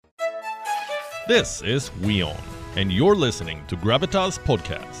This is WION, and you're listening to Gravitas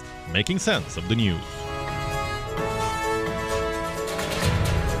podcast, making sense of the news.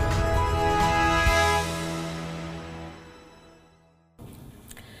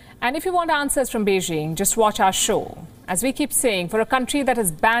 And if you want answers from Beijing, just watch our show. As we keep saying, for a country that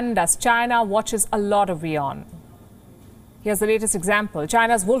has banned us, China watches a lot of WION. Here's the latest example.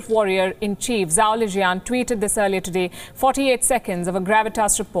 China's wolf warrior-in-chief, Zhao Lijian, tweeted this earlier today, 48 seconds of a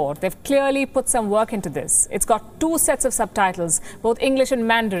Gravitas report. They've clearly put some work into this. It's got 2 sets of subtitles, both English and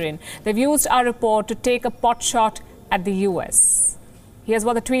Mandarin. They've used our report to take a potshot at the US. Here's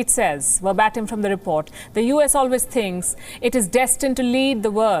what the tweet says, verbatim from the report. The US always thinks it is destined to lead the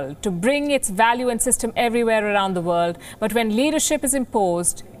world, to bring its value and system everywhere around the world. But when leadership is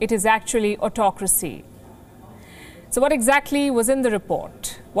imposed, it is actually autocracy. So what exactly was in the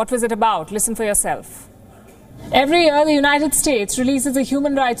report? What was it about? Listen for yourself. Every year, the United States releases a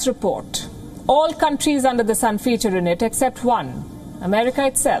human rights report. All countries under the sun feature in it except one, America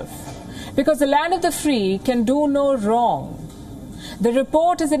itself. Because the land of the free can do no wrong. The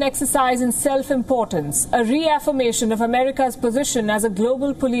report is an exercise in self-importance, a reaffirmation of America's position as a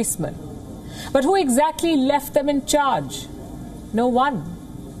global policeman. But who exactly left them in charge? No one.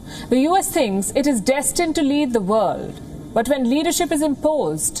 The US thinks it is destined to lead the world, but when leadership is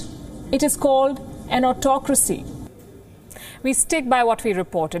imposed, it is called an autocracy. We stick by what we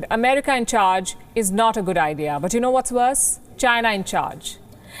reported. America in charge is not a good idea. But you know what's worse? China in charge.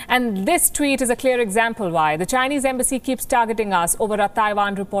 And this tweet is a clear example why. The Chinese embassy keeps targeting us over a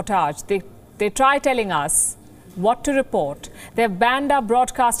Taiwan reportage. They try telling us what to report. They've banned our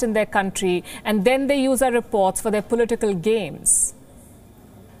broadcast in their country, and then they use our reports for their political games.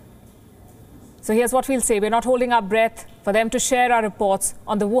 So here's what we'll say. We're not holding our breath for them to share our reports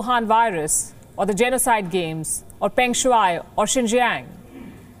on the Wuhan virus or the genocide games or Peng Shuai or Xinjiang.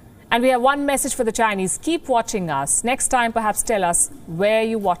 And we have one message for the Chinese. Keep watching us. Next time, perhaps tell us where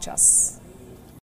you watch us.